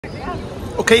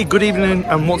Okay, good evening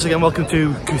and once again welcome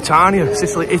to Catania,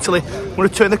 Sicily, Italy. I'm going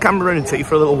to turn the camera around and take you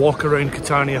for a little walk around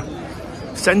Catania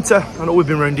centre. I know we've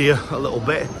been around here a little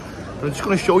bit, but I'm just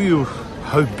going to show you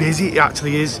how busy it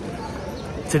actually is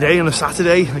today on a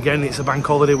Saturday. Again, it's a bank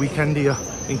holiday weekend here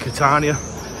in Catania.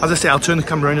 As I say, I'll turn the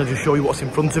camera around and just show you what's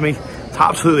in front of me. It's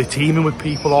absolutely teeming with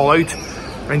people all out,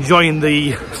 enjoying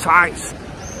the sights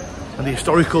and the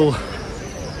historical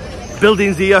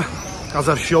buildings here, as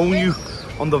I've shown you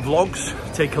on the vlogs.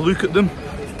 Take a look at them,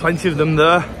 plenty of them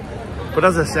there. But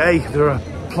as I say, there are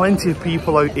plenty of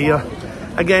people out here,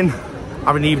 again,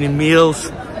 having evening meals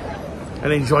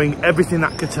and enjoying everything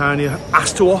that Catania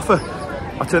has to offer.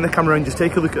 I'll turn the camera around, just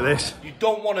take a look at this. You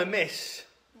don't want to miss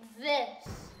this.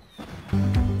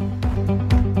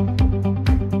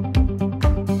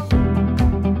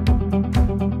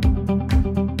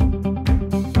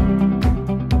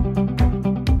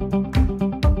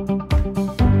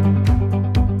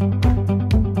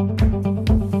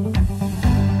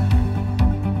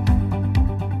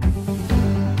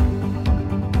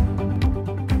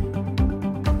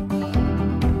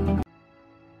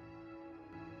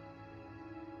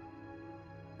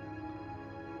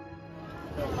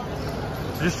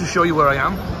 Just to show you where I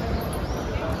am.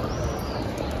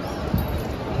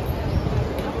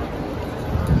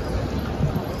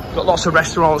 Got lots of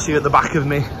restaurants here at the back of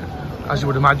me, as you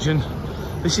would imagine.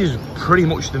 This is pretty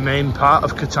much the main part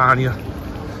of Catania.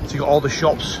 So you got all the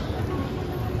shops,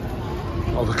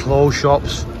 all the clothes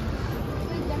shops,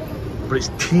 but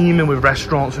it's teeming with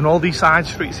restaurants, and all these side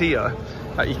streets here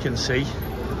that you can see,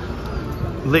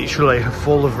 literally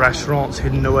full of restaurants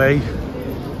hidden away.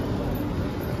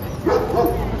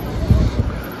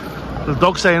 The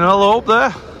dog saying hello up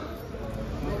there.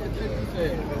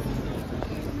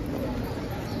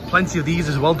 Plenty of these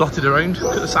as well dotted around.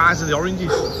 Look at the size of the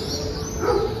oranges.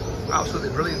 Absolutely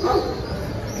brilliant.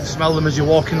 You can smell them as you're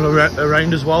walking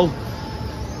around as well.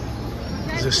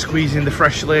 They're squeezing the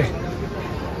freshly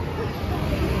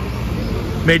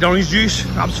made orange juice.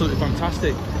 Absolutely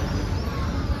fantastic.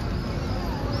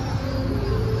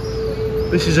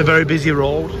 This is a very busy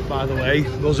road, by the way,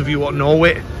 those of you who know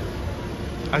it.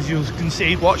 As you can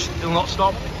see, watch, they'll not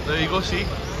stop. There you go, see?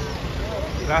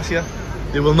 Gracias.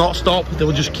 They will not stop, they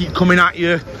will just keep coming at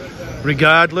you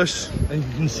regardless. And you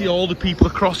can see all the people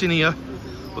are crossing here,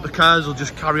 but the cars will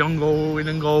just carry on going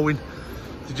and going.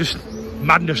 It's just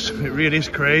madness, it really is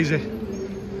crazy.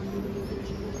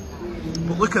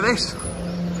 But look at this.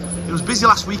 It was busy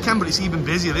last weekend, but it's even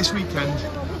busier this weekend.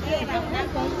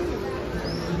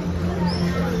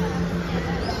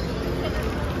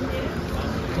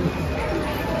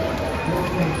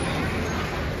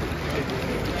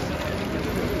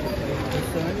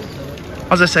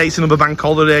 As I say, it's another bank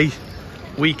holiday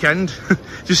weekend.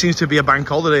 Just seems to be a bank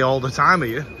holiday all the time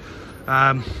here.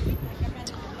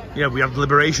 Yeah, we have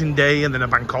Liberation Day and then a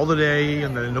bank holiday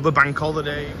and then another bank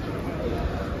holiday.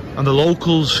 And the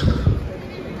locals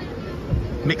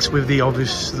mixed with the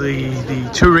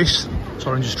tourists.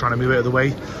 Sorry, I'm just trying to move out of the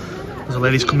way. There's a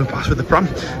lady's coming past with the pram.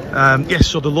 Yes,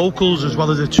 so the locals as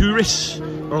well as the tourists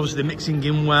are obviously mixing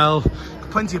in well.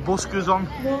 Plenty of buskers on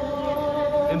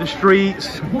in the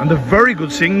streets, and they're very good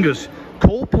singers.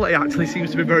 Coldplay actually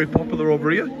seems to be very popular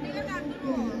over here.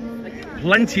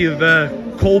 Plenty of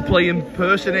Coldplay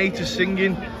impersonators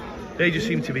singing. They just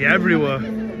seem to be everywhere.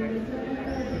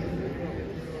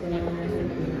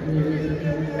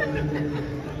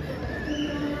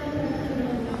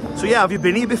 So yeah, have you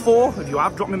been here before? If you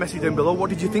have, drop me a message down below. What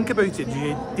did you think about it?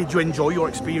 Did you enjoy your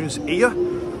experience here?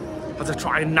 As I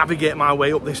try and navigate my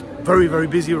way up this very, very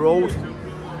busy road.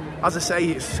 As I say,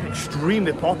 it's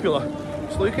extremely popular.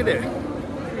 Just look at it.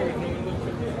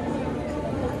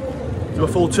 Do a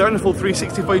full turn, a full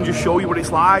 365 and just show you what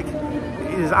it's like.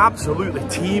 It is absolutely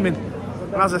teeming.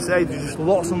 And as I say, there's just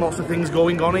lots and lots of things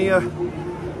going on here.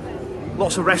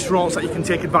 Lots of restaurants that you can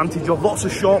take advantage of, lots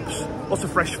of shops, lots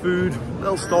of fresh food,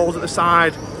 little stalls at the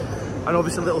side, and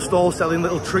obviously little stalls selling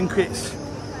little trinkets,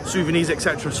 souvenirs,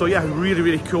 etc. So yeah, really,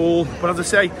 really cool. But as I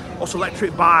say, lots of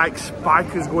electric bikes,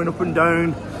 bikers going up and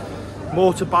down,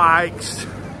 motorbikes,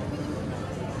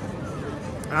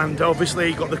 and obviously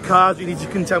you've got the cars you need to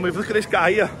contend with. Look at this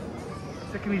guy here,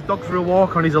 taking his dog for a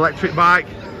walk on his electric bike.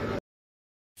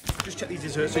 Just check these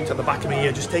desserts into the back of me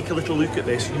here. Just take a little look at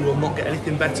this. You will not get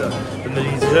anything better than the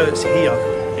desserts here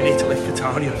in Italy,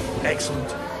 Catania.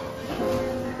 Excellent.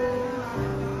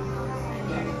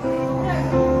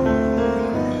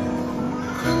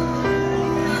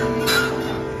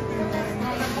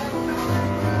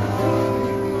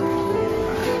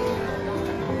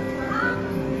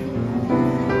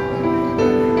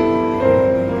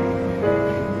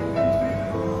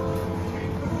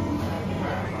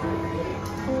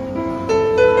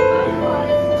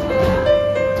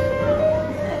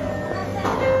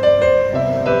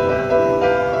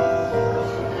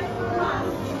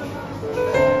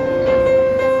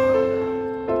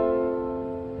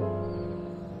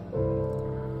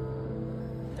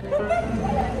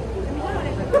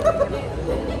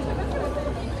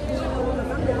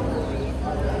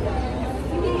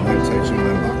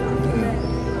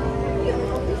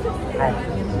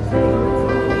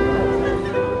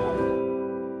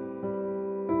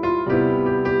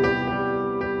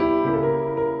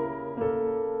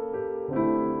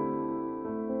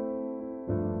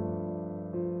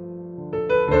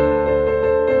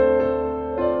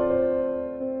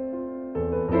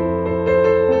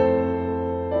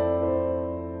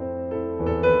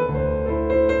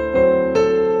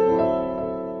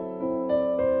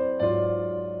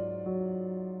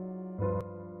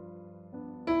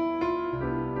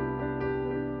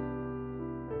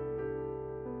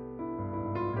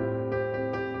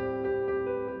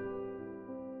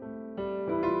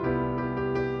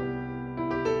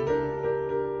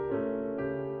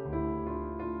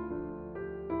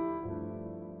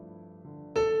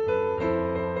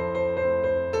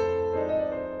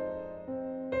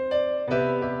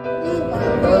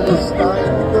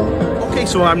 Okay,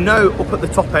 so I'm now up at the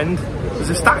top end. There's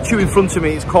a statue in front of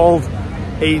me. It's called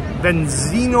a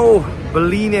Venzino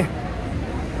Bellini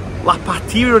La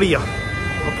Pateria.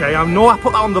 Okay, I know I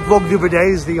put that on the vlog the other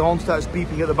day as the horn starts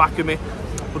beeping at the back of me.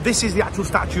 But this is the actual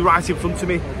statue right in front of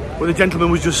me, where the gentleman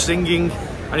was just singing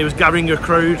and he was gathering a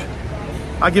crowd.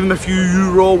 I give him a few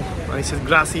euro and he said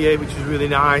grazie, which is really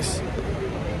nice.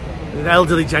 An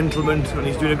elderly gentleman and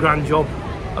he's doing a grand job,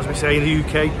 as we say in the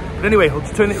UK. But anyway, I'll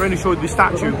just turn it around and show you the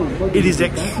statue. It is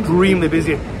extremely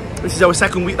busy. This is our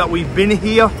second week that we've been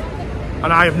here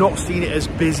and I have not seen it as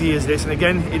busy as this. And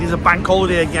again, it is a bank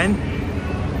holiday again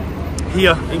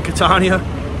here in Catania,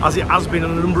 as it has been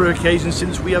on a number of occasions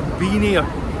since we have been here.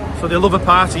 So they love a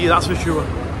party, that's for sure.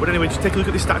 But anyway, just take a look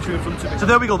at this statue in front of me. So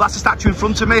there we go, that's the statue in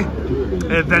front of me.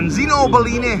 Venzino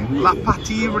Bellini La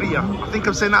Pateria. I think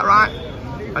I'm saying that right.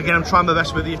 Again, I'm trying my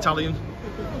best with the Italian.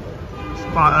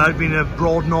 But I've been a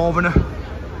broad northerner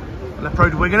and a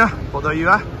proud Wiganer, but there you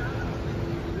are.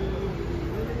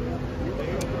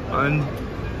 And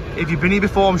if you've been here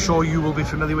before, I'm sure you will be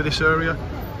familiar with this area.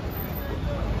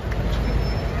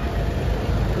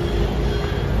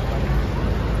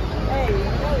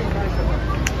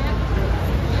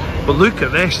 But look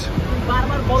at this.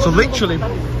 So literally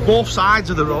both sides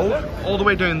of the road, all the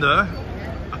way down there,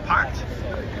 are packed.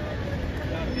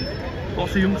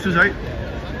 Lots of youngsters out,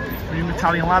 young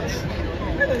Italian lads.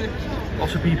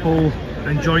 Lots of people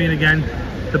enjoying again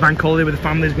the bank holiday with the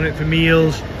families, going out for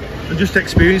meals and just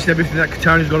experiencing everything that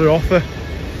Catania's got to offer.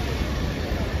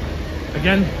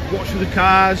 Again, watching the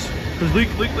cars, because look,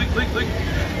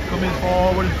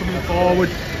 coming forward.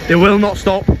 They will not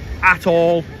stop at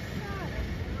all.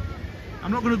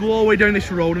 I'm not going to go all the way down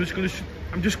this road.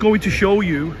 I'm just going to show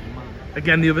you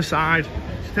again the other side.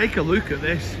 Just take a look at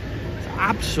this. It's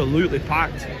absolutely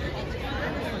packed.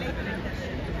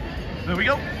 There we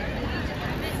go.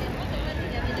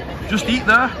 Just eat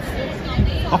there.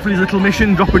 Offering his little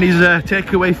mission, dropping his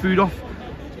takeaway food off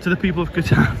to the people of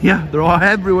Catania. They're all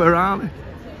everywhere, aren't they?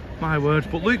 My word.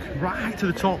 But look, right to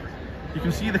the top, you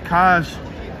can see the cars.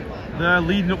 They're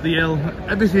leading up the hill.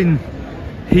 Everything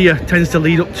here tends to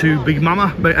lead up to Big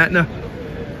Mama by Etna,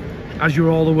 as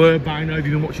you're all aware by now if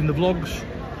you've been watching the vlogs.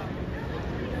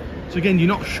 So again, you're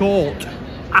not short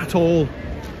at all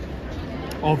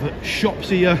of shops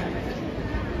here.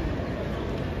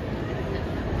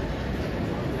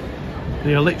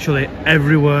 They are literally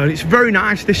everywhere. It's very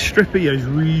nice. This strip here is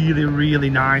really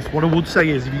nice. What I would say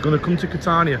is, if you're going to come to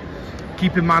Catania,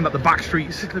 keep in mind that the back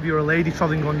streets, if you're a lady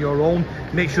travelling on your own,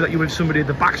 make sure that you're with somebody.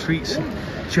 The back streets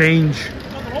change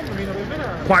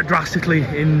quite drastically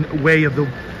in way of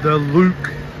the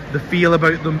look, the feel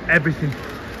about them, everything.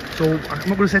 So I'm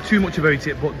not going to say too much about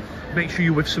it, but make sure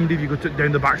you're with somebody if you go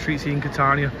down the back streets here in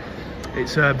Catania.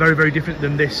 It's very different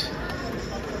than this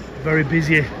very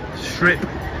busy strip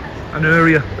and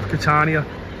area of Catania,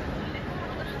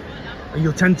 and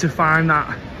you'll tend to find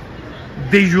that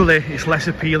visually it's less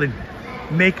appealing.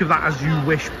 Make of that as you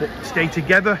wish, but stay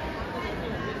together.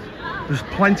 There's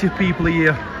plenty of people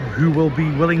here who will be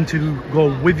willing to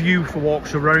go with you for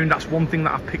walks around. That's one thing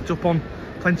that I've picked up on.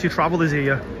 Plenty of travellers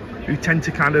here who tend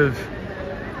to kind of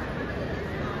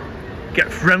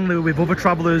get friendly with other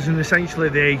travellers, and essentially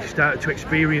they start to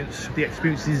experience the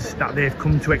experiences that they've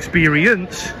come to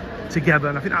experience together,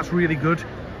 and I think that's really good.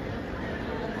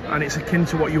 And it's akin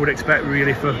to what you would expect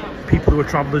really for people who are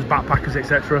travellers, backpackers,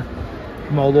 etc.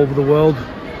 from all over the world.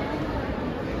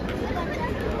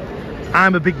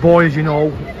 I'm a big boy, as you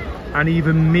know, and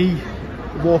even me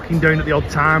walking down at the odd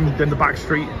time down the back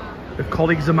street with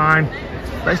colleagues of mine,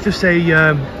 let's just say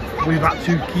we've had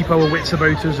to keep our wits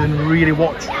about us and really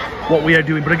watch what we are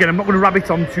doing. But again, I'm not going to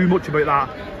rabbit on too much about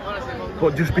that,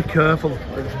 but just be careful.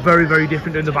 It's very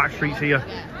different down the back streets here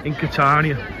in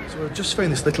Catania. So I've just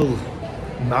found this little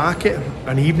market,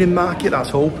 an evening market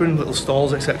that's open, little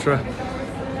stalls, etc.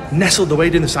 nestled away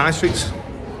down the side streets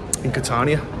in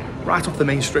Catania, right off the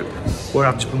main strip where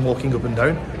I've just been walking up and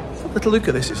down. Have a little look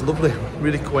at this, it's lovely,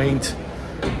 really quaint,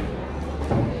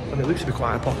 and it looks to be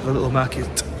quite a popular little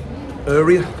market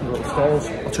area, little stalls.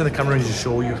 I'll turn the camera and just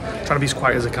show you. I'm trying to be as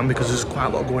quiet as I can because there's quite a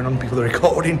lot going on, people are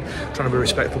recording, trying to be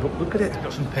respectful, but look at it,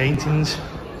 got some paintings,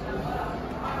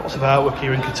 lots of artwork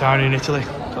here in Catania in Italy. Look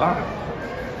at that.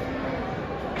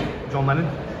 John Lennon,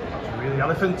 the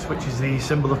elephant, which is the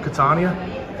symbol of Catania.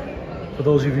 For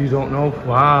those of you who don't know,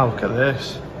 wow, look at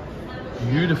this.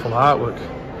 Beautiful artwork.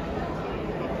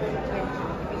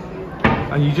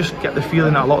 And you just get the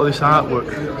feeling that a lot of this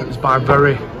artwork is by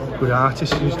very good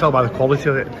artists. You can tell by the quality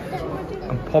of it.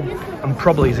 And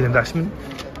probably is an investment.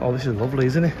 Oh, this is lovely,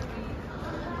 isn't it?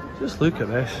 Just look at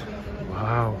this.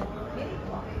 Wow.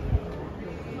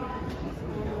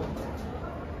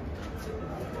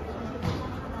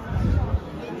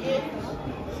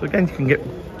 So again, you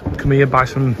can come here, buy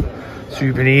some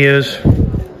souvenirs.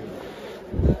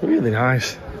 Really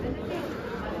nice.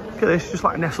 Look at this, just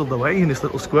like nestled away in this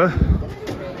little square.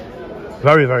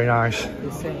 Very, very nice.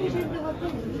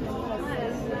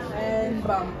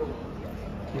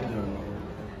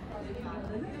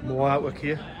 More artwork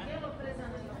here.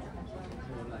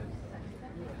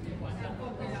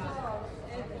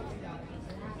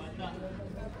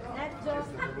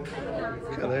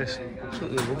 Look at this,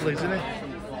 absolutely lovely, isn't it?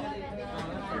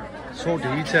 So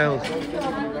detailed.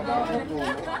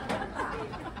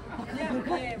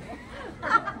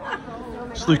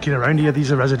 Just looking around here,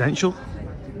 these are residential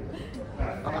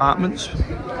apartments.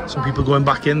 Some people going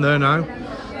back in there now.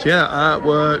 So yeah,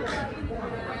 artwork,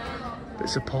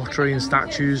 bits of pottery and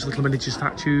statues, little miniature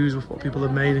statues with what people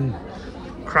have made and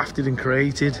crafted and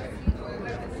created,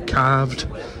 carved,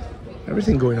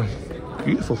 everything going on.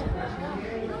 Beautiful.